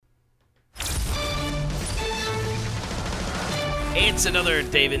It's another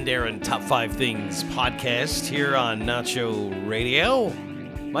Dave and Darren Top 5 Things podcast here on Nacho Radio.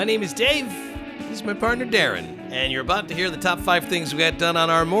 My name is Dave. This is my partner Darren. And you're about to hear the top 5 things we got done on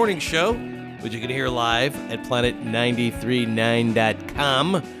our morning show, which you can hear live at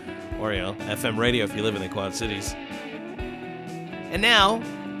planet939.com or, FM radio if you live in the Quad Cities. And now,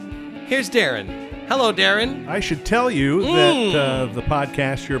 here's Darren. Hello, Darren. I should tell you that the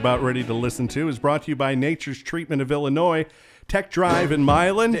podcast you're about ready to listen to is brought to you by Nature's Treatment of Illinois, Tech Drive in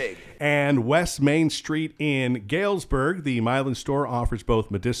Milan, and West Main Street in Galesburg. The Milan store offers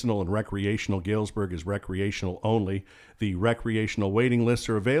both medicinal and recreational. Galesburg is recreational only. The recreational waiting lists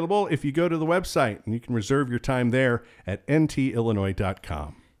are available if you go to the website, and you can reserve your time there at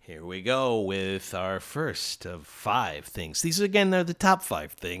ntillinois.com. Here we go with our first of 5 things. These, again, are the top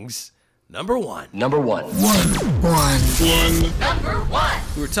 5 things. Number one. Number one.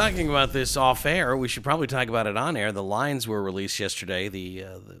 We were talking about this off air. We should probably talk about it on air. The lines were released yesterday, the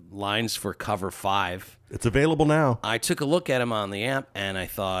lines for Cover 5. It's available now. I took a look at them on the app, and I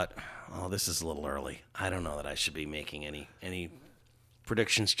thought, oh, this is a little early. I don't know that I should be making any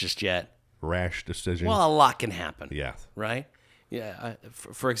predictions just yet. Rash decision. Well, a lot can happen. Yeah. Right? Yeah.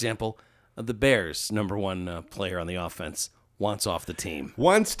 For example, the Bears' number one player on the offense wants off the team.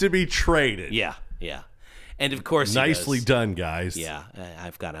 Wants to be traded. Yeah. And of course, nicely done, guys. Yeah,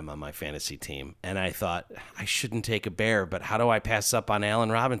 I've got him on my fantasy team. And I thought, I shouldn't take a Bear, but how do I pass up on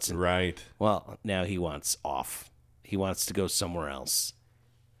Allen Robinson? Right. Well, now he wants off. He wants to go somewhere else.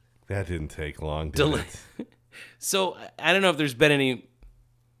 That didn't take long, did it? So, I don't know if there's been any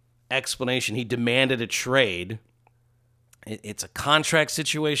explanation. He demanded a trade. It's a contract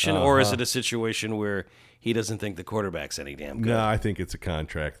situation, or is it a situation where he doesn't think the quarterback's any damn good? No, I think it's a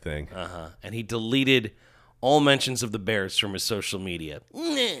contract thing. And he deleted all mentions of the Bears from his social media.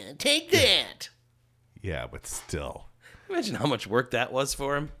 Take that. Yeah, but still. Imagine how much work that was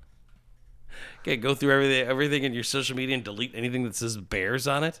for him. Okay, go through everything in your social media and delete anything that says Bears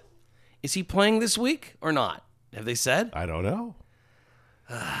on it. Is he playing this week or not? Have they said? I don't know.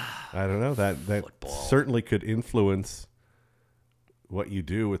 That Football. certainly could influence what you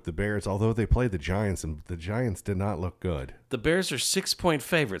do with the Bears, although they played the Giants, and the Giants did not look good. The Bears are 6-point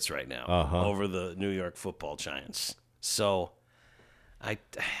favorites right now over the New York Football Giants. So,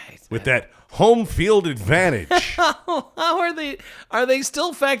 with that home field advantage. how are they? Are they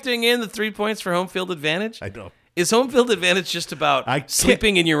still factoring in the 3 points for home field advantage? I don't. Is home field advantage just about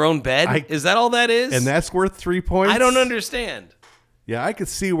sleeping in your own bed? Is that all that is? And that's worth 3 points? I don't understand. Yeah, I could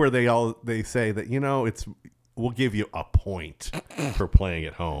see where they say that, we'll give you a point for playing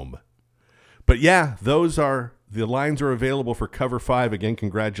at home. But yeah, the lines are available for Cover 5. Again,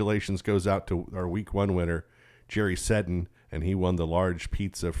 congratulations goes out to our Week 1 winner, Jerry Seddon, and he won the large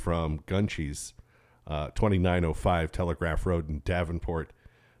pizza from Gunchi's, 2905 Telegraph Road in Davenport,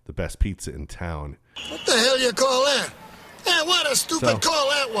 the best pizza in town. What the hell you call that? Hey, what a stupid call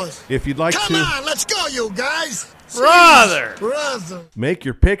that was. If you'd like Come on, let's go, you guys. Brother. Make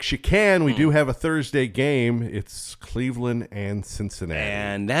your picks, you can. We do have a Thursday game. It's Cleveland and Cincinnati.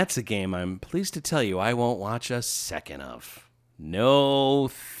 And that's a game I'm pleased to tell you I won't watch a second of. No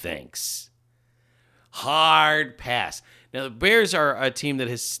thanks. Hard pass. Now, the Bears are a team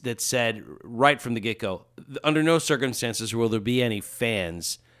that said right from the get-go, under no circumstances will there be any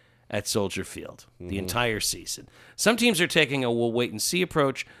fans at Soldier Field the entire season. Some teams are taking a we'll wait and see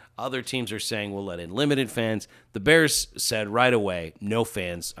approach. Other teams are saying we'll let in limited fans. The Bears said right away, no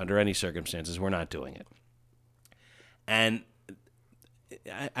fans under any circumstances. We're not doing it. And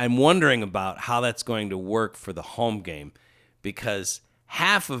I'm wondering about how that's going to work for the home game, because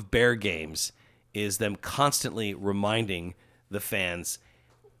half of Bear games is them constantly reminding the fans,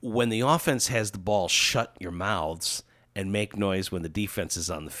 when the offense has the ball, shut your mouths and make noise when the defense is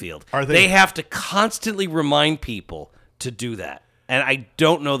on the field. They have to constantly remind people to do that. And I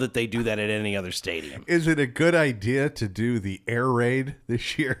don't know that they do that at any other stadium. Is it a good idea to do the air raid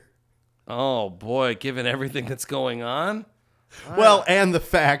this year? Oh, boy, given everything that's going on? Well, and the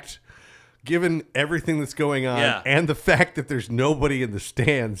fact, given everything that's going on, and the fact that there's nobody in the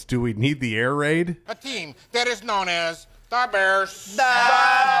stands, do we need the air raid? A team that is known as the Bears.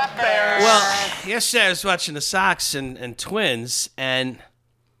 The Bears. Well, yesterday I was watching the Sox and Twins, and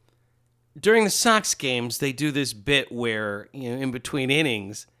during the Sox games, they do this bit where, in between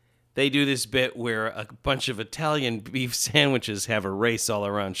innings, they do this bit where a bunch of Italian beef sandwiches have a race all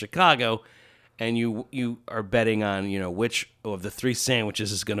around Chicago, and you are betting on, which of the 3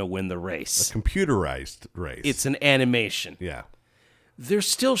 sandwiches is going to win the race. A computerized race. It's an animation. Yeah. They're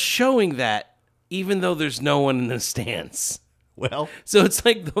still showing that, even though there's no one in the stands. Well, So it's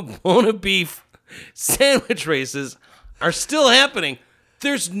like the Bona Beef sandwich races are still happening.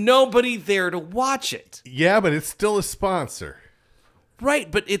 There's nobody there to watch it. Yeah, but it's still a sponsor.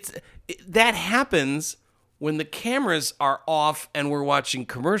 Right, but that happens when the cameras are off and we're watching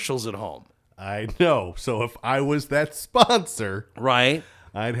commercials at home. I know. So if I was that sponsor, Right?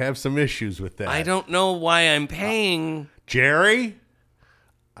 I'd have some issues with that. I don't know why I'm paying. Jerry,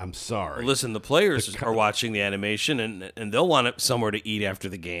 I'm sorry. Listen, the players are watching the animation and they'll want somewhere to eat after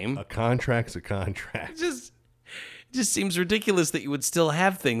the game. A contract's a contract. It just seems ridiculous that you would still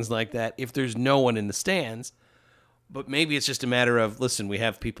have things like that if there's no one in the stands. But maybe it's just a matter of, listen, we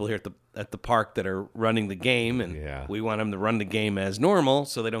have people here at the park that are running the game, and we want them to run the game as normal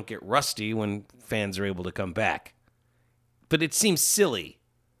so they don't get rusty when fans are able to come back. But it seems silly.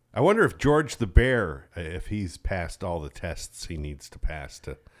 I wonder if George the Bear, if he's passed all the tests he needs to pass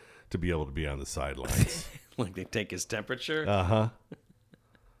to be able to be on the sidelines. Like they take his temperature. Uh-huh.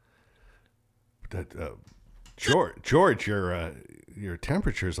 George, your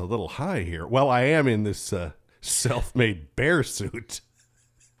temperature's a little high here. Well, I am in this self-made bear suit.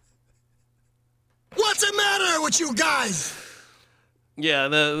 What's the matter with you guys? Yeah,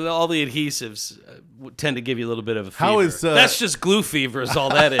 all the adhesives tend to give you a little bit of a fever. How is that's just glue fever is all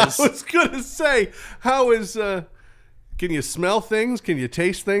that is. I was gonna say, how is can you smell things? Can you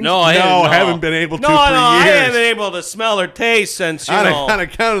taste things? No, I haven't been able to for years. I haven't been able to smell or taste since, on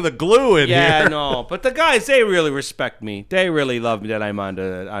account of the glue in here. Yeah, no. But the guys, they really respect me. They really love me that I'm on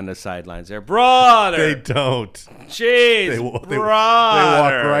the sidelines there. Brother. They don't. Jeez, They brother.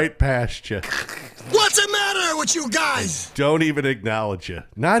 walk right past you. What's the matter with you guys? Don't even acknowledge you.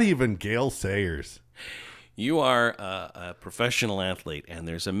 Not even Gail Sayers. You are a professional athlete, and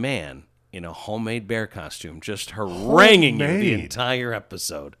there's a man in a homemade bear costume just haranguing you the entire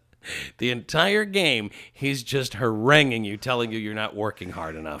episode. The entire game, he's just haranguing you, telling you you're not working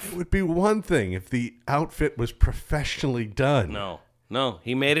hard enough. It would be one thing if the outfit was professionally done. No,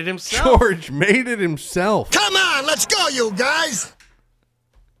 he made it himself. George made it himself. Come on, let's go, you guys.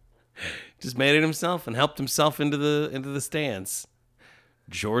 Just made it himself and helped himself into the stands.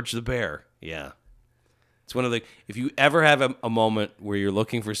 George the Bear, yeah. It's one of the, if you ever have a moment where you're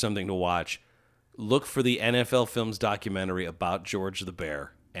looking for something to watch, look for the NFL Films documentary about George the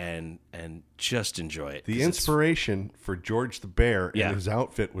Bear and just enjoy it. The inspiration for George the Bear Yeah. and his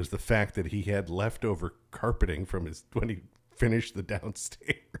outfit was the fact that he had leftover carpeting from when he finished the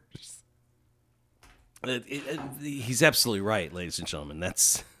downstairs. He's absolutely right, ladies and gentlemen.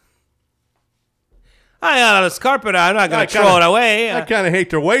 That's... I got this carpet. I'm not going to throw it away. I kind of hate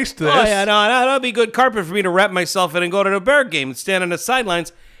to waste this. Oh, yeah, no, that'll be good carpet for me to wrap myself in and go to the Bear game and stand on the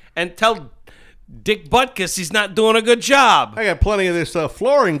sidelines and tell Dick Butkus he's not doing a good job. I got plenty of this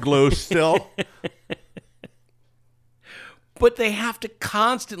flooring glue still. But they have to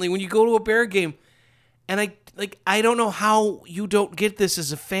constantly, when you go to a Bear game, and I don't know how you don't get this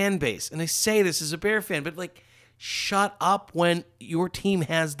as a fan base, and I say this as a Bear fan, but shut up when your team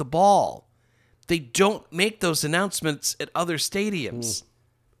has the ball. They don't make those announcements at other stadiums.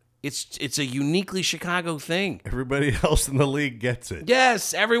 It's a uniquely Chicago thing. Everybody else in the league gets it.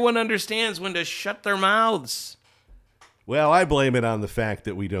 Yes, everyone understands when to shut their mouths. Well, I blame it on the fact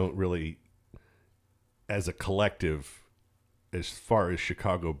that we don't really, as a collective, as far as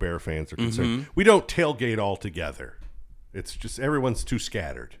Chicago Bear fans are concerned, we don't tailgate all together. It's just everyone's too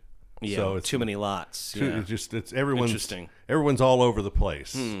scattered. Yeah, so it's too many lots. It's everyone's Interesting. Everyone's all over the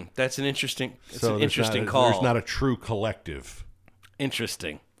place. That's an interesting. It's So an there's interesting not a- call. There's not a true collective.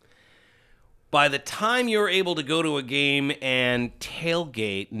 Interesting. By the time you're able to go to a game and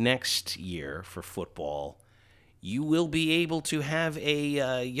tailgate next year for football, you will be able to have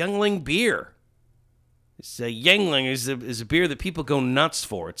a Youngling beer. It's a Youngling is a beer that people go nuts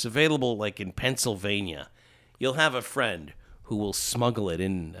for. It's available in Pennsylvania. You'll have a friend who will smuggle it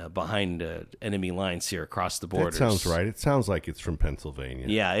in behind enemy lines here across the borders. That sounds right. It sounds like it's from Pennsylvania.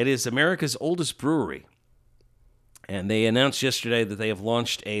 Yeah, it is America's oldest brewery. And they announced yesterday that they have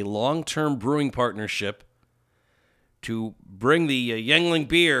launched a long-term brewing partnership to bring the Yuengling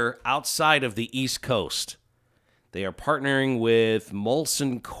beer outside of the East Coast. They are partnering with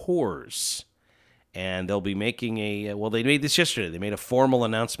Molson Coors, and they'll be making they made this yesterday. They made a formal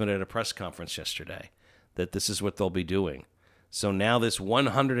announcement at a press conference yesterday that this is what they'll be doing. So now this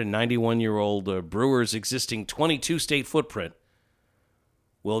 191-year-old brewer's existing 22-state footprint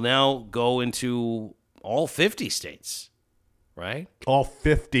will now go into all 50 states, right? All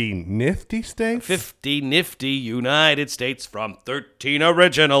 50 nifty states? 50 nifty United States from 13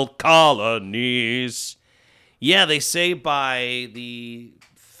 original colonies. Yeah, they say by the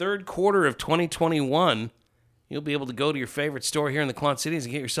third quarter of 2021, you'll be able to go to your favorite store here in the Quad Cities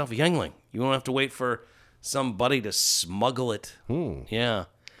and get yourself a Yuengling. You won't have to wait for somebody to smuggle it. Yeah.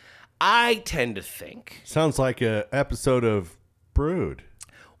 I tend to think. Sounds like a episode of Brood.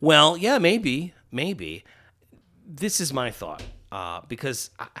 Well, yeah, maybe. This is my thought, because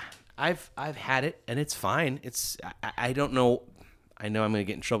I've had it and it's fine. I don't know. I know I'm going to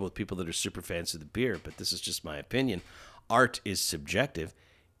get in trouble with people that are super fans of the beer, but this is just my opinion. Art is subjective.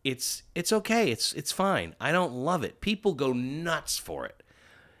 It's okay. It's fine. I don't love it. People go nuts for it,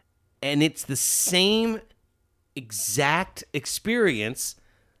 and it's the same exact experience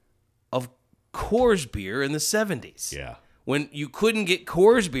of Coors beer in the 70s. Yeah. When you couldn't get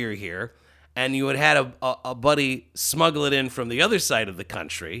Coors beer here, and you had a buddy smuggle it in from the other side of the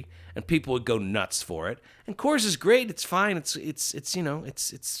country, and people would go nuts for it. And Coors is great; it's fine. It's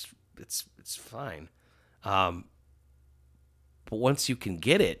fine. But once you can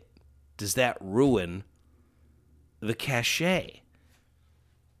get it, does that ruin the cachet?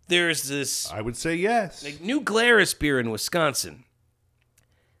 There's this I would say yes. like New Glarus beer in Wisconsin.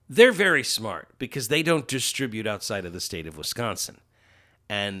 They're very smart because they don't distribute outside of the state of Wisconsin.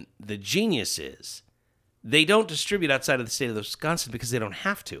 And the genius is they don't distribute outside of the state of Wisconsin because they don't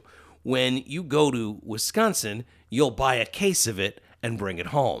have to. When you go to Wisconsin, you'll buy a case of it and bring it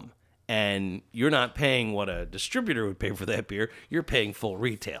home. And you're not paying what a distributor would pay for that beer. You're paying full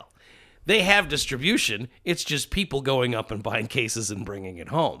retail. They have distribution. It's just people going up and buying cases and bringing it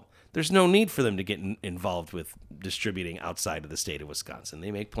home. There's no need for them to get involved with distributing outside of the state of Wisconsin.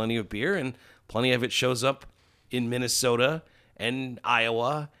 They make plenty of beer, and plenty of it shows up in Minnesota and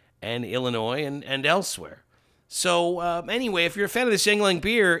Iowa and Illinois and elsewhere. So anyway, if you're a fan of this Yuengling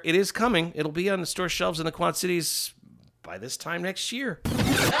beer, it is coming. It'll be on the store shelves in the Quad Cities by this time next year.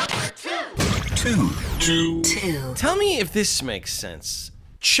 Two. Tell me if this makes sense.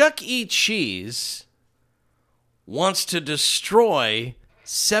 Chuck E. Cheese wants to destroy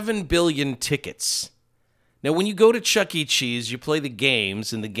 7 billion tickets. Now, when you go to Chuck E. Cheese, you play the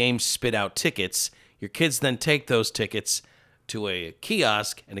games, and the games spit out tickets. Your kids then take those tickets to a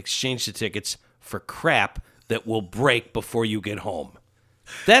kiosk and exchange the tickets for crap that will break before you get home.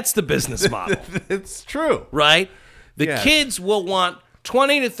 That's the business model. It's true. Right? The Yes. kids will want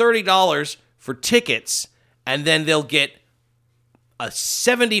 $20 to $30 for tickets, and then they'll get a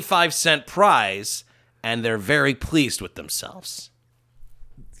 75-cent prize, and they're very pleased with themselves.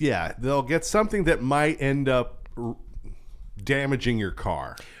 Yeah, they'll get something that might end up damaging your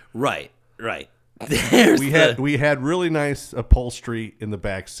car. Right. We had really nice upholstery in the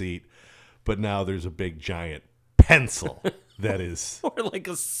back seat, but now there's a big giant pencil that is Or like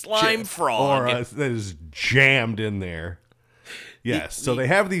a slime frog. that is jammed in there. Yes, so they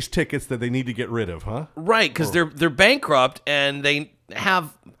have these tickets that they need to get rid of, huh? Right, because they're bankrupt, and they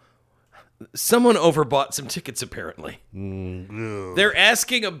have someone overbought some tickets, apparently. They're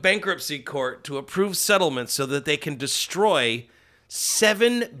asking a bankruptcy court to approve settlements so that they can destroy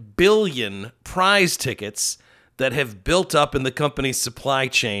 7 billion prize tickets that have built up in the company's supply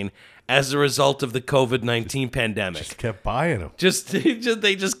chain as a result of the COVID-19 pandemic. Just kept buying them.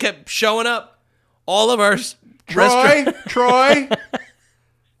 They just kept showing up. All of our Troy,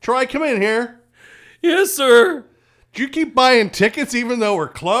 come in here. Yes, sir. Do you keep buying tickets even though we're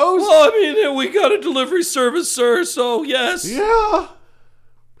closed? Well, I mean, we got a delivery service, sir, so yes. Yeah.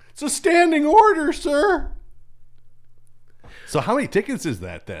 It's a standing order, sir. So how many tickets is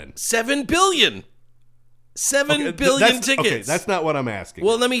that then? 7 billion. 7 billion That's- tickets. Okay, that's not what I'm asking.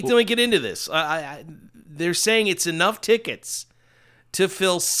 Well, let me get into this. They're saying it's enough tickets to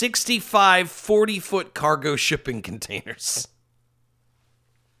fill 65 40-foot cargo shipping containers.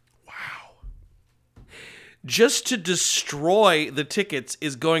 Wow. Just to destroy the tickets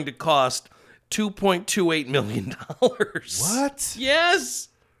is going to cost $2.28 million. What? Yes.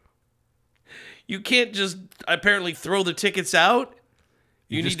 You can't just apparently throw the tickets out.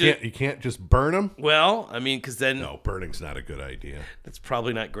 You can't just burn them? Well, I mean, because then No, burning's not a good idea. that's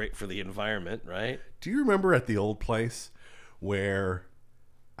probably not great for the environment, right? Do you remember at the old place where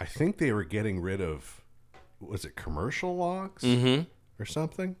I think they were getting rid of, was it commercial logs or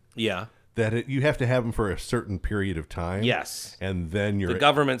something? Yeah. That you have to have them for a certain period of time. Yes. And then The you're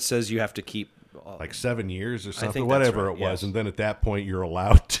government says you have to keep like 7 years or something, think that's whatever right, it was. yes. And then at that point you're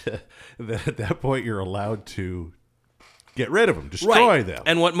allowed to get rid of them, destroy them.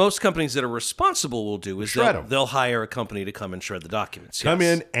 And what most companies that are responsible will do is Shred 'em. they'll hire a company to come and shred the documents. Come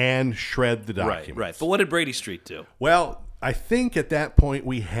yes. in and shred the Right, documents. right. But what did Brady Street do? Well, I think at that point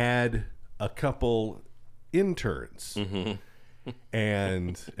we had a couple interns.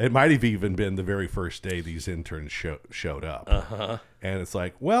 And it might have even been the very first day these interns showed up. And it's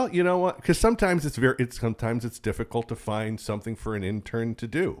like, well, you know what? Because sometimes it's difficult to find something for an intern to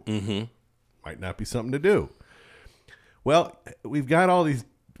do. Might not be something to do. Well, we've got all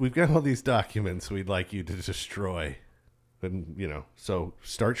these documents we'd like you to destroy. And, so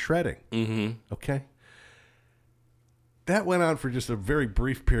start shredding. Mm-hmm. Okay. That went on for just a very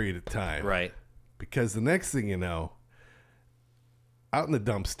brief period of time. Right. Because the next thing you know, out in the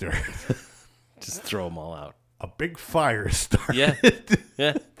dumpster, just throw them all out. A big fire started.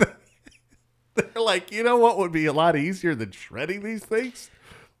 Yeah. They're like, you know what would be a lot easier than shredding these things?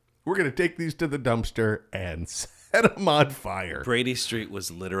 We're going to take these to the dumpster and set them on fire. Brady Street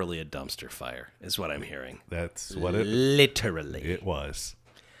was literally a dumpster fire, is what I'm hearing. That's what it literally was.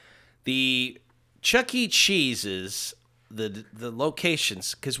 The Chuck E. Cheese's, the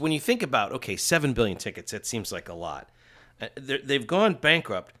locations, because when you think about, 7 billion tickets, that seems like a lot. They've gone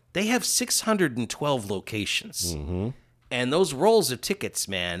bankrupt. They have 612 locations. Mm-hmm. And those rolls of tickets,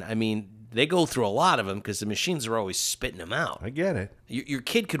 man, I mean, they go through a lot of them because the machines are always spitting them out. I get it. Your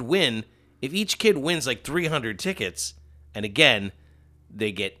kid could win. If each kid wins like 300 tickets, and again,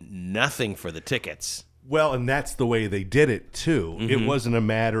 they get nothing for the tickets. Well, and that's the way they did it, too. Mm-hmm. It wasn't a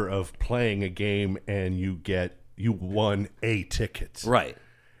matter of playing a game and you won a ticket. Right.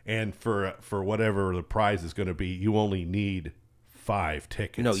 And for whatever the prize is going to be, you only need 5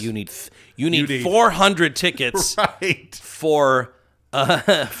 tickets. No, you need 400 tickets. Right. For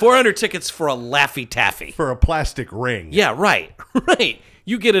 400 tickets for a Laffy Taffy. For a plastic ring. Yeah, right. Right.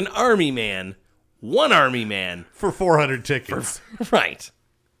 You get one army man. For 400 tickets. Right.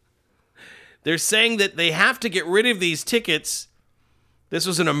 They're saying that they have to get rid of these tickets. This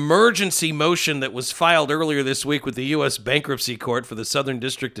was an emergency motion that was filed earlier this week with the U.S. Bankruptcy Court for the Southern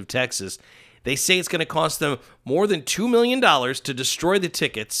District of Texas. They say it's going to cost them more than $2 million to destroy the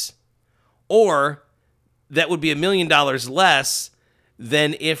tickets, or that would be $1 million less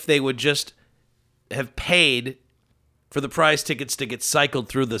than if they would just have paid for the prize tickets to get cycled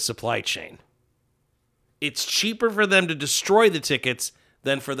through the supply chain. It's cheaper for them to destroy the tickets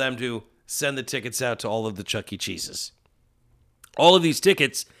than for them to send the tickets out to all of the Chuck E. Cheese's. All of these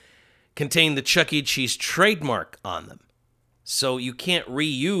tickets contain the Chuck E. Cheese trademark on them. So you can't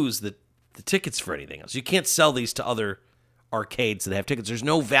reuse the tickets for anything else. You can't sell these to other arcades that have tickets. There's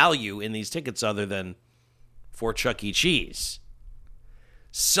no value in these tickets other than for Chuck E. Cheese.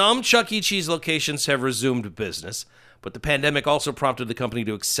 Some Chuck E. Cheese locations have resumed business, but the pandemic also prompted the company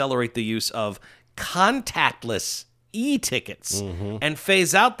to accelerate the use of contactless e-tickets and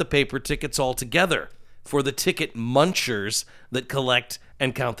phase out the paper tickets altogether for the ticket munchers that collect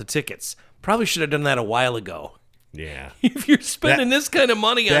and count the tickets. Probably should have done that a while ago. Yeah. If you're spending this kind of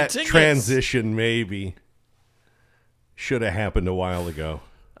money on tickets. That transition maybe should have happened a while ago.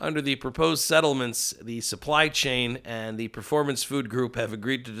 Under the proposed settlements, the supply chain and the Performance Food Group have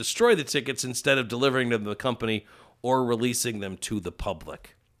agreed to destroy the tickets instead of delivering them to the company or releasing them to the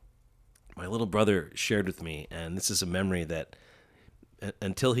public. My little brother shared with me, and this is a memory that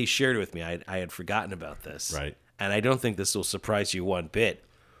until he shared it with me, I had forgotten about this. Right. And I don't think this will surprise you one bit.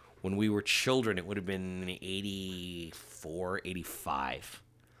 When we were children, it would have been 84, 85.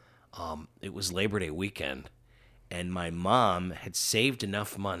 It was Labor Day weekend, and my mom had saved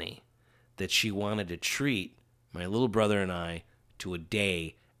enough money that she wanted to treat my little brother and I to a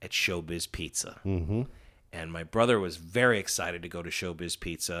day at Showbiz Pizza. Mm-hmm. And my brother was very excited to go to Showbiz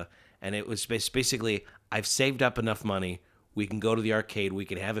Pizza, and it was basically, I've saved up enough money. We can go to the arcade, we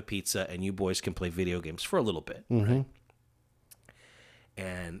can have a pizza, and you boys can play video games for a little bit. Mm-hmm. Right?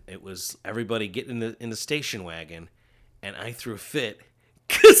 And it was everybody getting in the station wagon, and I threw a fit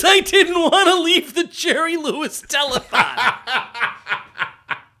because I didn't want to leave the Jerry Lewis telethon.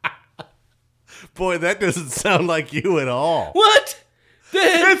 Boy, that doesn't sound like you at all. What?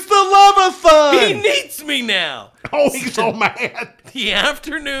 It's the Love-a-thon! He needs me now. Oh, he's so mad. The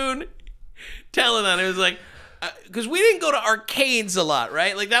afternoon telethon, it was like, because we didn't go to arcades a lot,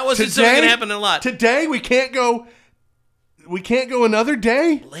 right? Like that wasn't something that happened a lot. Today we can't go another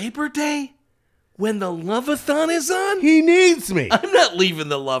day? Labor Day? When the Love-a-thon is on? He needs me. I'm not leaving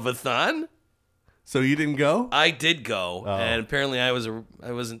the Love-a-thon. So you didn't go? I did go, and apparently I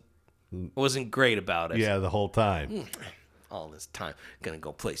wasn't great about it. Yeah, the whole time. All this time, gonna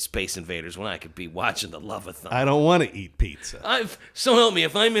go play Space Invaders when I could be watching the Love-a-thon. I don't want to eat pizza. So help me,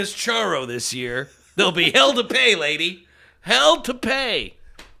 if I miss Charo this year, there'll be hell to pay, lady. Hell to pay.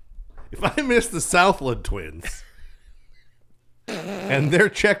 If I miss the Southland twins and their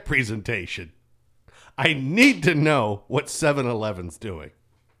check presentation, I need to know what 7-Eleven's doing.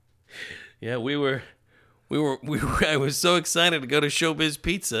 Yeah, I was so excited to go to Showbiz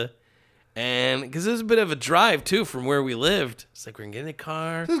Pizza, and because it was a bit of a drive too from where we lived. It's like we're gonna get in a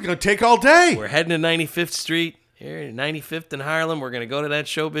car. This is gonna take all day. We're heading to 95th Street here, 95th in Harlem. We're gonna go to that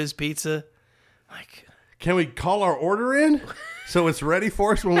Showbiz Pizza. Like, can we call our order in so it's ready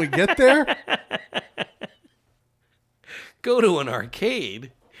for us when we get there? go to an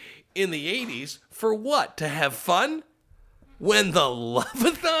arcade in the 80s for what? To have fun? When the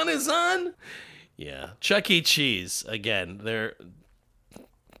Love-a-thon is on? Yeah. Chuck E. Cheese, again, they're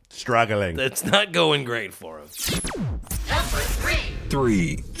Struggling. it's not going great for them.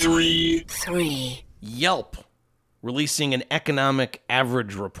 Three. Yelp releasing an economic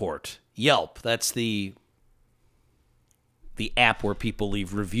average report. Yelp, that's the app where people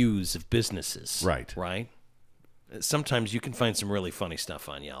leave reviews of businesses. Right. Right? Sometimes you can find some really funny stuff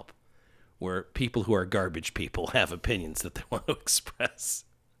on Yelp where people who are garbage people have opinions that they want to express.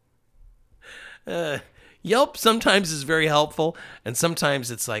 Yelp sometimes is very helpful, and sometimes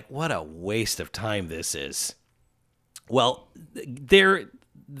it's like, what a waste of time this is. Well, they're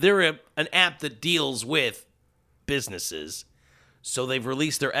an app that deals with businesses, so they've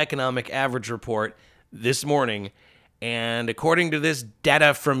released their economic average report this morning, and according to this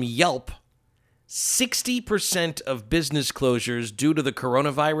data from Yelp, 60% of business closures due to the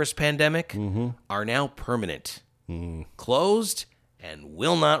coronavirus pandemic are now permanent, closed, and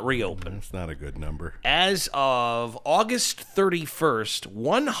will not reopen. That's not a good number. As of August 31st,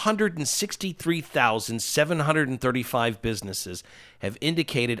 163,735 businesses have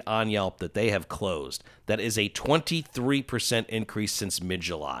indicated on Yelp that they have closed. That is a 23% increase since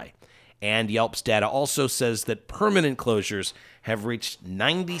mid-July. And Yelp's data also says that permanent closures have reached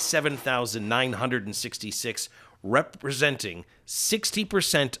 97,966, representing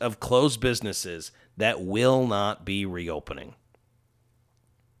 60% of closed businesses that will not be reopening.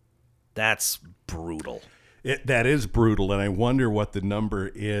 That's brutal. That is brutal, and I wonder what the number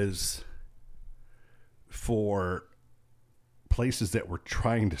is for places that were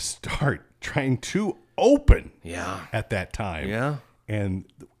trying to open Yeah. at that time. Yeah. And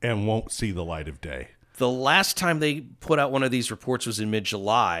won't see the light of day. The last time they put out one of these reports was in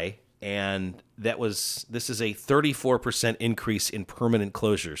mid-July, and this is a 34% increase in permanent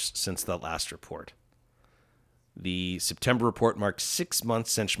closures since the last report. The September report marks 6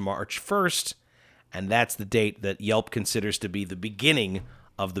 months since March 1st, and that's the date that Yelp considers to be the beginning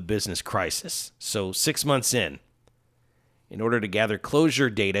of the business crisis. So 6 months in. In order to gather closure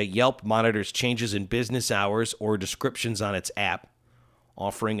data, Yelp monitors changes in business hours or descriptions on its app,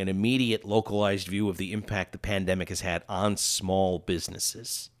 offering an immediate localized view of the impact the pandemic has had on small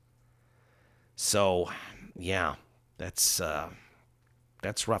businesses. So, yeah, that's rough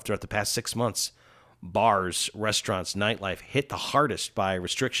throughout the past 6 months. Bars, restaurants, nightlife hit the hardest by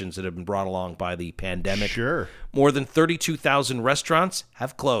restrictions that have been brought along by the pandemic. Sure. More than 32,000 restaurants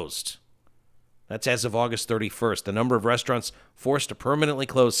have closed. That's as of August 31st. The number of restaurants forced to permanently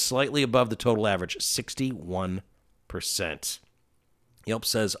close slightly above the total average, 61%. Yelp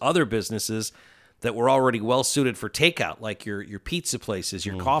says other businesses that were already well suited for takeout, like your pizza places,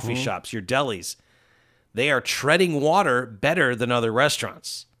 your coffee shops, your delis, they are treading water better than other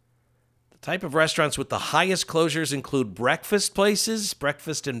restaurants. The type of restaurants with the highest closures include breakfast places,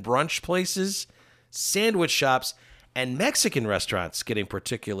 breakfast and brunch places, sandwich shops, and Mexican restaurants getting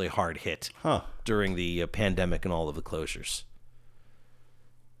particularly hard hit during the pandemic and all of the closures.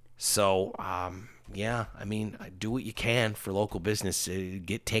 So, yeah, I mean, do what you can for local business.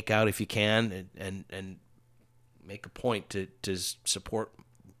 Get takeout if you can, and make a point to support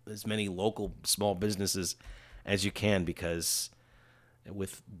as many local small businesses as you can, because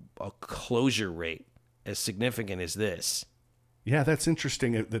with a closure rate as significant as this. Yeah, that's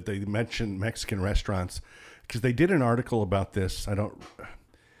interesting that they mentioned Mexican restaurants, because they did an article about this. I don't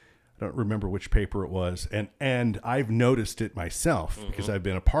remember which paper it was, and I've noticed it myself because I've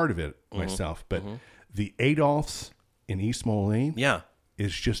been a part of it myself. But the Adolph's in East Moline,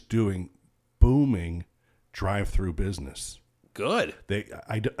 is just doing booming drive-through business. Good.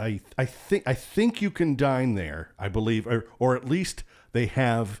 I think you can dine there, I believe, or at least they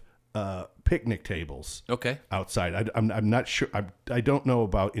have picnic tables. Okay. Outside. I'm not sure. I don't know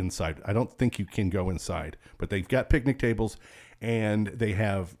about inside. I don't think you can go inside, but they've got picnic tables, and they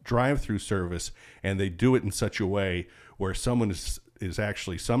have drive-through service, and they do it in such a way where someone is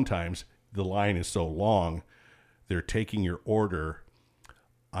actually, sometimes the line is so long, they're taking your order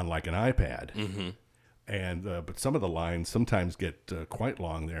on like an iPad. And but some of the lines sometimes get quite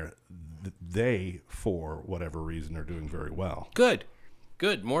long there. They, for whatever reason, are doing very well. Good.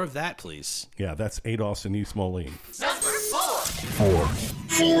 More of that, please. Yeah, that's Adolph's in East Moline. Number four.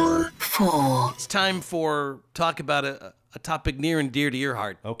 It's time for talk about a topic near and dear to your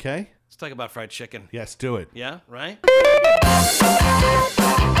heart. Okay. Let's talk about fried chicken. Yes, do it. Yeah, right?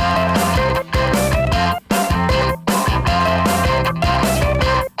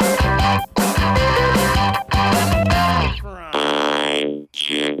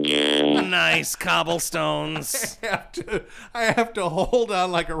 nice cobblestones. I have to hold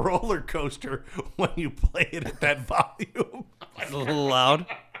on like a roller coaster when you play it at that volume. It's a little loud.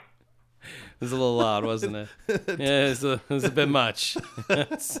 It was a little loud, wasn't it? Yeah, it was a bit much.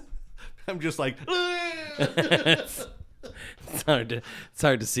 I'm just like, It's hard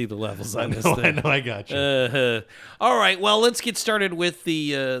to see the levels on this thing. I know, I got you. All right, well, let's get started with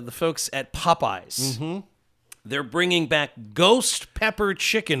the folks at Popeyes. Mm-hmm. They're bringing back ghost pepper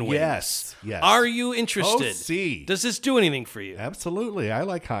chicken wings. Yes. Are you interested? Oh, see. Does this do anything for you? Absolutely. I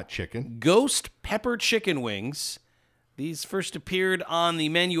like hot chicken. Ghost pepper chicken wings. These first appeared on the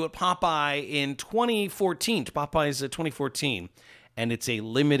menu at Popeye in 2014. Popeye's 2014, and it's a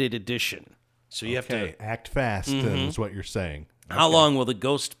limited edition. So you have to. Act fast is what you're saying. How long will the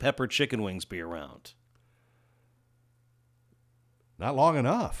ghost pepper chicken wings be around? Not long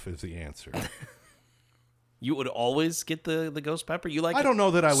enough is the answer. You would always get the ghost pepper? You like I don't know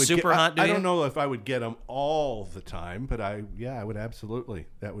that I would super hot, do I you? don't know if I would get them all the time, but I would absolutely.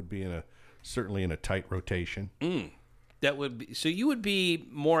 That would be certainly in a tight rotation. That would be, so you would be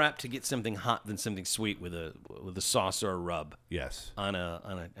more apt to get something hot than something sweet with a sauce or a rub Yes. on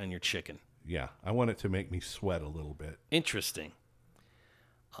your chicken. Yeah. I want it to make me sweat a little bit. Interesting.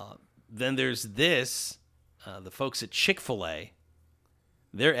 Then there's this, the folks at Chick-fil-A,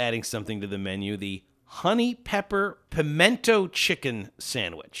 they're adding something to the menu, the honey pepper pimento chicken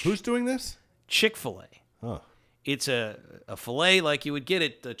sandwich. Who's doing this? Chick-fil-A. Huh. It's a filet like you would get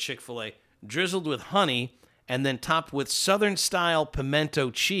at Chick-fil-A, drizzled with honey and then topped with Southern-style pimento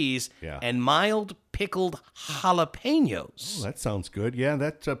cheese and mild pickled jalapenos. Oh, that sounds good. Yeah,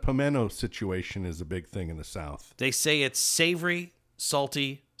 that pimento situation is a big thing in the South. They say it's savory,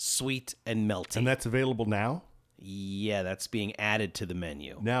 salty, sweet, and melty. And that's available now? Yeah, that's being added to the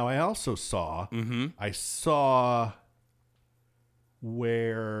menu. Now, I also saw, I saw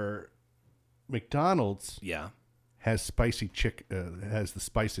where McDonald's has has the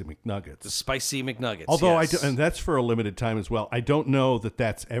spicy McNuggets. The spicy McNuggets. Although yes. and that's for a limited time as well. I don't know that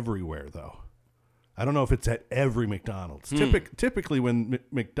that's everywhere though. I don't know if it's at every McDonald's. Typically, when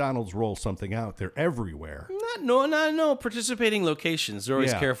McDonald's rolls something out, they're everywhere. No. Participating locations. They're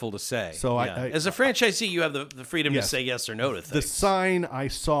always Yeah. careful to say. So as a franchisee, you have the freedom to say yes or no to things. The sign I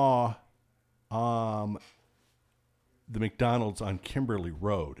saw, the McDonald's on Kimberly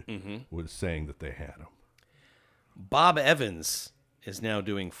Road was saying that they had them. Bob Evans is now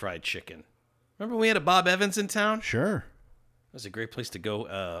doing fried chicken. Remember when we had a Bob Evans in town? Sure. It was a great place to go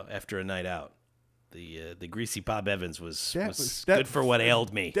after a night out. The greasy Bob Evans was good for what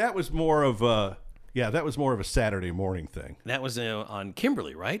ailed me. That was more of a Saturday morning thing. That was on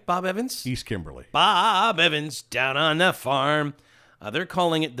Kimberly, right? Bob Evans? East Kimberly. Bob Evans down on the farm. They're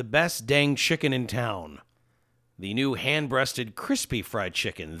calling it the best dang chicken in town. The new hand-breasted crispy fried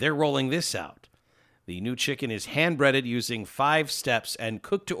chicken. They're rolling this out. The new chicken is hand-breaded using 5 steps and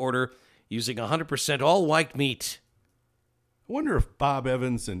cooked to order using 100% all-white meat. I wonder if Bob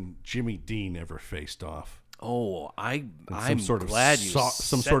Evans and Jimmy Dean ever faced off. Oh, I'm glad you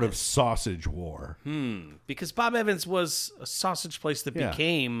some sort of sausage war. Because Bob Evans was a sausage place that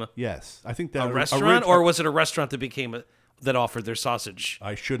became yes, I think that a restaurant, or was it a restaurant that became that offered their sausage?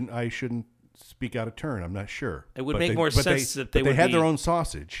 I shouldn't speak out of turn. I'm not sure. It would make more sense that they had their own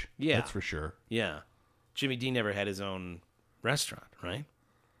sausage. Yeah, that's for sure. Yeah, Jimmy Dean never had his own restaurant, right?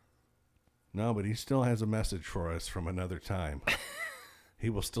 No, but he still has a message for us from another time. He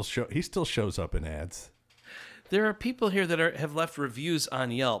still shows up in ads. There are people here that have left reviews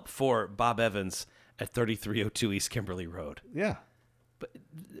on Yelp for Bob Evans at 3302 East Kimberly Road. Yeah. But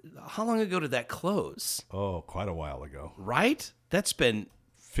how long ago did that close? Oh, quite a while ago. Right? That's been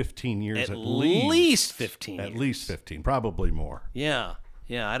 15 years at least 15 At years. least 15, probably more. Yeah.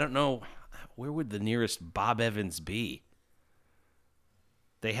 I don't know. Where would the nearest Bob Evans be?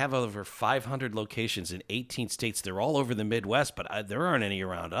 They have over 500 locations in 18 states. They're all over the Midwest, but there aren't any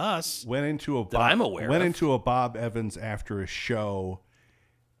around us. I'm aware of. Into a Bob Evans after a show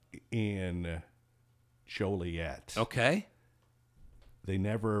in Joliet. Okay. They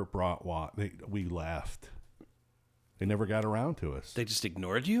never brought we left. They never got around to us. They just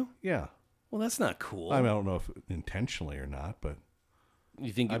ignored you? Yeah. Well, that's not cool. I mean, I don't know if intentionally or not, but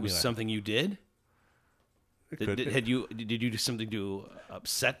you think it was something you did? Did you do something to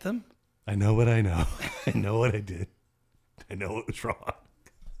upset them? I know what I know. I know what I did. I know it was wrong.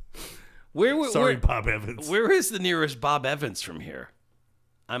 Sorry, Bob Evans. Where is the nearest Bob Evans from here?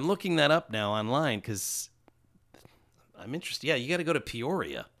 I'm looking that up now online because I'm interested. Yeah, you got to go to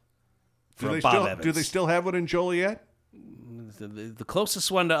Peoria for Bob Evans. Do they still have one in Joliet? The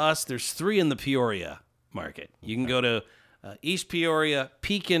closest one to us, there's 3 in the Peoria market. You can go to East Peoria,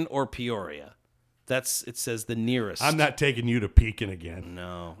 Pekin, or Peoria. It says the nearest. I'm not taking you to Pekin again.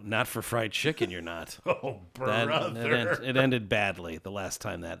 No, not for fried chicken, you're not. Oh, brother. It ended badly the last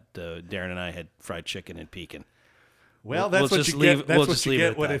time that Darren and I had fried chicken in Pekin. Well, We'll that's what just you leave- get. That's we'll what just you leave it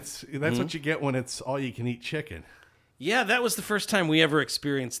get at when that. it's. That's what you get when it's all you can eat chicken. Yeah, that was the first time we ever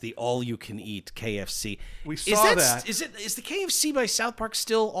experienced the all-you-can-eat KFC. We saw that. Is the KFC by South Park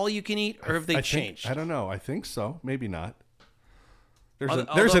still all-you-can-eat, or have they I think- changed? I don't know. I think so. Maybe not. There's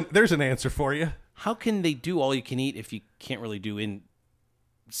Although- there's an answer for you. How can they do all-you-can-eat if you can't really do in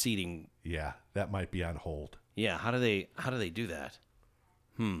seating? Yeah, that might be on hold. Yeah, how do they do that?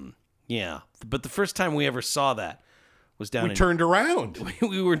 Yeah, but the first time we ever saw that was down We in turned around.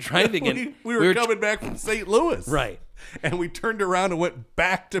 we were driving and we were coming back from St. Louis. right. And we turned around and went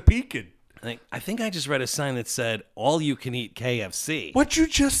back to Pekin. I think I just read a sign that said all-you-can-eat KFC. What'd you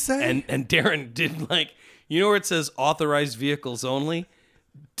just say? And Darren did where it says authorized vehicles only?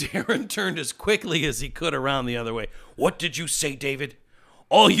 Darren turned as quickly as he could around the other way. What did you say, David?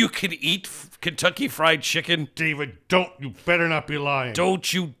 All you can eat Kentucky Fried Chicken? David, you better not be lying.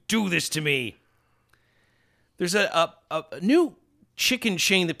 Don't you do this to me. There's a new chicken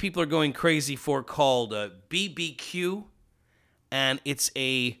chain that people are going crazy for called BBQ, and it's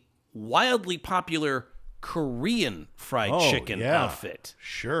a wildly popular Korean fried chicken outfit.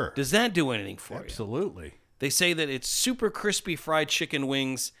 Sure. Does that do anything for you? Absolutely. They say that it's super crispy fried chicken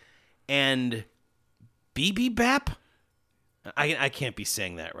wings and bibimbap. I can't be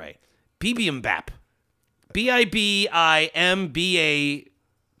saying that right. Bibimbap. BIBIMBAP.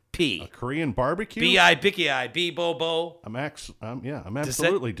 Korean barbecue? Bibibo. I'm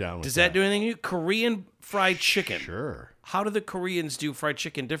absolutely down with Does that. that do anything new? Korean fried chicken. Sure. How do the Koreans do fried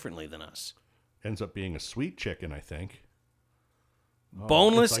chicken differently than us? Ends up being a sweet chicken, I think.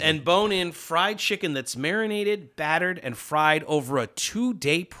 Boneless it's like and bone-in fried chicken that's marinated, battered, and fried over a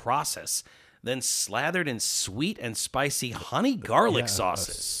 2-day process, then slathered in sweet and spicy honey garlic a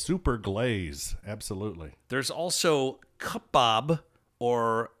sauces. super glaze. Absolutely. There's also kebab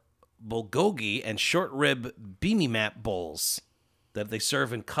or bulgogi and short rib bibimbap bowls that they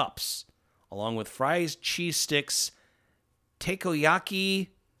serve in cups, along with fries, cheese sticks, takoyaki,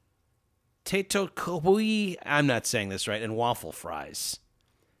 Tetokobui, I'm not saying this right, and waffle fries.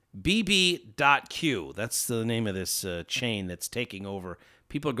 BB.Q, that's the name of this chain that's taking over.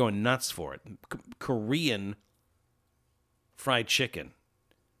 People are going nuts for it. Korean fried chicken.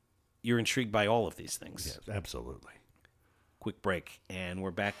 You're intrigued by all of these things. Yes, absolutely. Quick break, and we're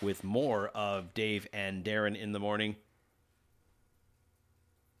back with more of Dave and Darren in the morning.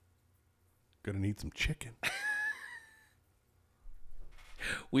 Gonna need some chicken.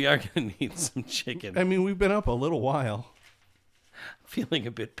 We are going to need some chicken. I mean, we've been up a little while. Feeling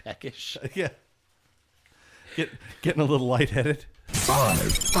a bit peckish. Yeah. Getting a little lightheaded.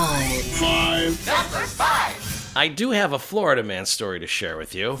 I do have a Florida man story to share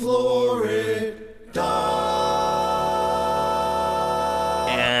with you.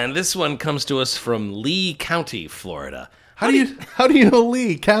 And this one comes to us from Lee County, Florida. How do you know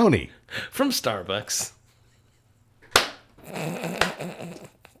Lee County? From Starbucks.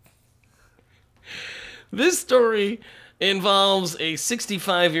 This story involves a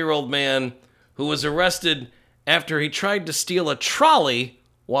 65-year-old man who was arrested after he tried to steal a trolley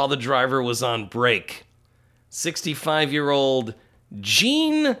while the driver was on break. 65-year-old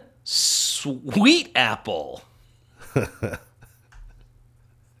Gene Sweetapple.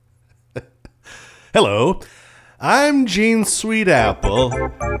 Hello, I'm Gene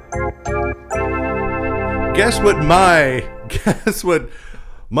Sweetapple. Guess what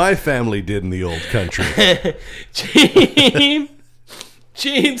my family did in the old country. Gene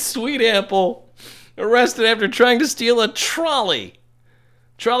Sweetapple arrested after trying to steal a trolley.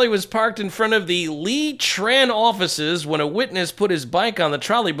 Trolley was parked in front of the Lee Tran offices when a witness put his bike on the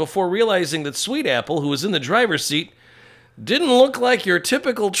trolley before realizing that Sweetapple, who was in the driver's seat, didn't look like your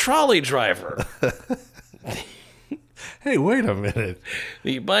typical trolley driver. Hey, wait a minute.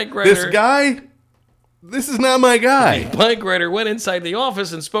 The bike rider... This guy? This is not my guy. The bike rider went inside the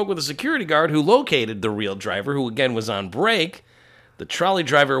office and spoke with a security guard who located the real driver, who again was on break. The trolley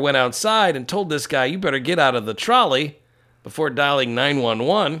driver went outside and told this guy, "You better get out of the trolley," before dialing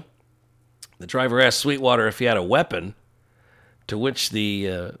 911. The driver asked Sweetwater if he had a weapon, to which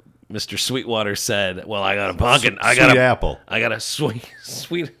the Mr. Sweetwater said, "Well, I got a pocket. I got a sweet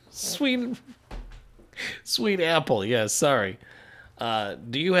apple. Yeah, sorry.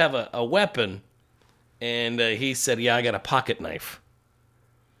 Do you have a weapon?" And he said, "Yeah, I got a pocket knife."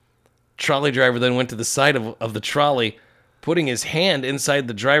 Trolley driver then went to the side of the trolley, putting his hand inside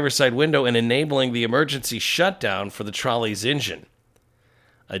the driver's side window and enabling the emergency shutdown for the trolley's engine.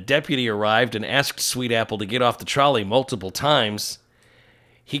 A deputy arrived and asked Sweet Apple to get off the trolley multiple times.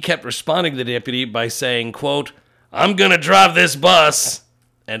 He kept responding to the deputy by saying, quote, "I'm gonna drive this bus."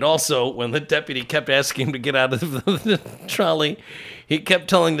 And also, when the deputy kept asking him to get out of the trolley, he kept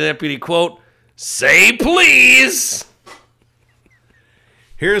telling the deputy, quote, "Say please."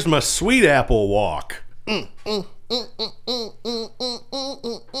 Here's my Sweet Apple walk.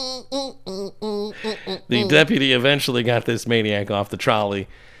 The deputy eventually got this maniac off the trolley,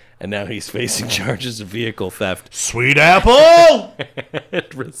 and now he's facing charges of vehicle theft Sweet Apple!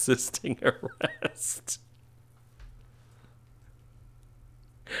 and resisting arrest.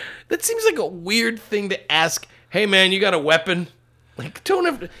 That seems like a weird thing to ask. Hey, man, you got a weapon? Like,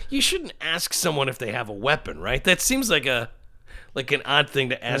 you shouldn't ask someone if they have a weapon, right? That seems like an odd thing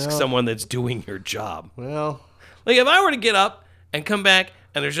to ask someone that's doing your job. Well, Like, if I were to get up and come back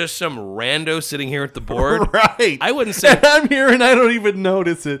and there's just some rando sitting here at the board, right. I wouldn't say, And I'm here and I don't even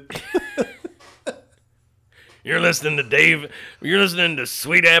notice it. You're listening to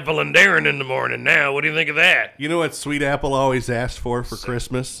Sweet Apple and Darren in the morning now. What do you think of that? You know what Sweet Apple always asked for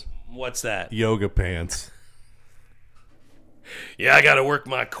Christmas? What's that? Yoga pants. Yeah, I got to work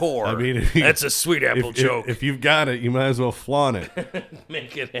my core. I mean, that's a Sweet Apple joke. If you've got it, you might as well flaunt it.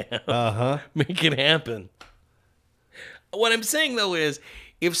 Make it happen. Make it happen. What I'm saying, though, is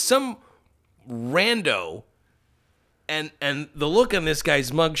if some rando, and the look on this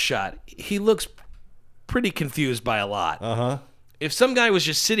guy's mugshot, he looks pretty confused by a lot. If some guy was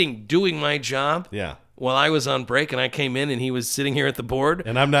just sitting doing my job Yeah. while I was on break and I came in and he was sitting here at the board,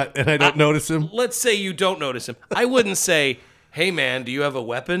 And I don't notice him. let's say you don't notice him. I wouldn't say, "Hey, man, do you have a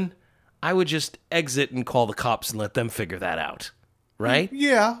weapon?" I would just exit and call the cops and let them figure that out. Right?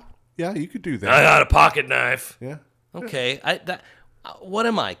 Yeah. Yeah, you could do that. I got a pocket knife. Yeah. Okay. What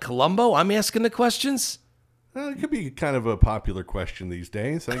am I, Columbo? I'm asking the questions? Well, it could be kind of a popular question these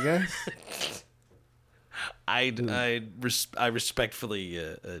days, I guess. I respectfully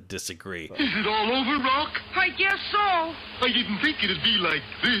disagree. Is it all over, Rock? I guess so. I didn't think it'd be like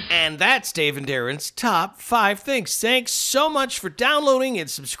this. And that's Dave and Darren's Top 5 Things. Thanks so much for downloading and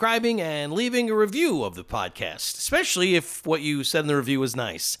subscribing and leaving a review of the podcast, especially if what you said in the review was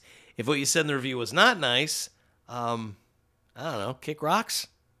nice. If what you said in the review was not nice, I don't know, kick rocks?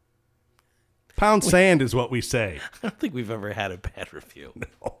 Pound sand is what we say. I don't think we've ever had a bad review.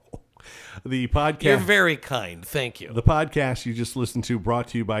 The podcast. You're very kind. Thank you. The podcast you just listened to brought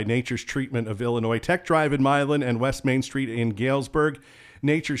to you by Nature's Treatment of Illinois, Tech Drive in Milan and West Main Street in Galesburg.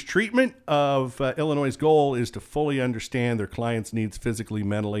 Nature's Treatment of Illinois' goal is to fully understand their clients' needs physically,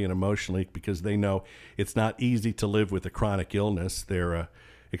 mentally, and emotionally because they know it's not easy to live with a chronic illness. Their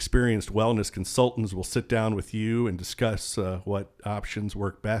experienced wellness consultants will sit down with you and discuss what options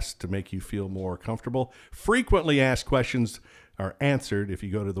work best to make you feel more comfortable. Frequently asked questions are answered if you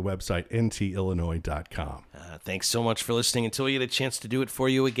go to the website ntillinois.com. Thanks so much for listening. Until we get a chance to do it for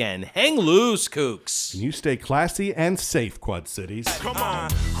you again, hang loose, kooks. And you stay classy and safe, Quad Cities. Come on,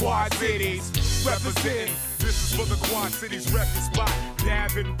 Quad Cities, represent. This is for the Quad Cities record spot.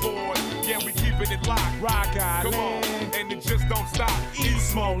 Davenport, yeah, we keeping it locked. Rock Island, come on, and it just don't stop.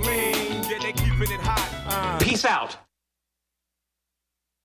 East Moline, yeah, they keeping it hot. Peace out.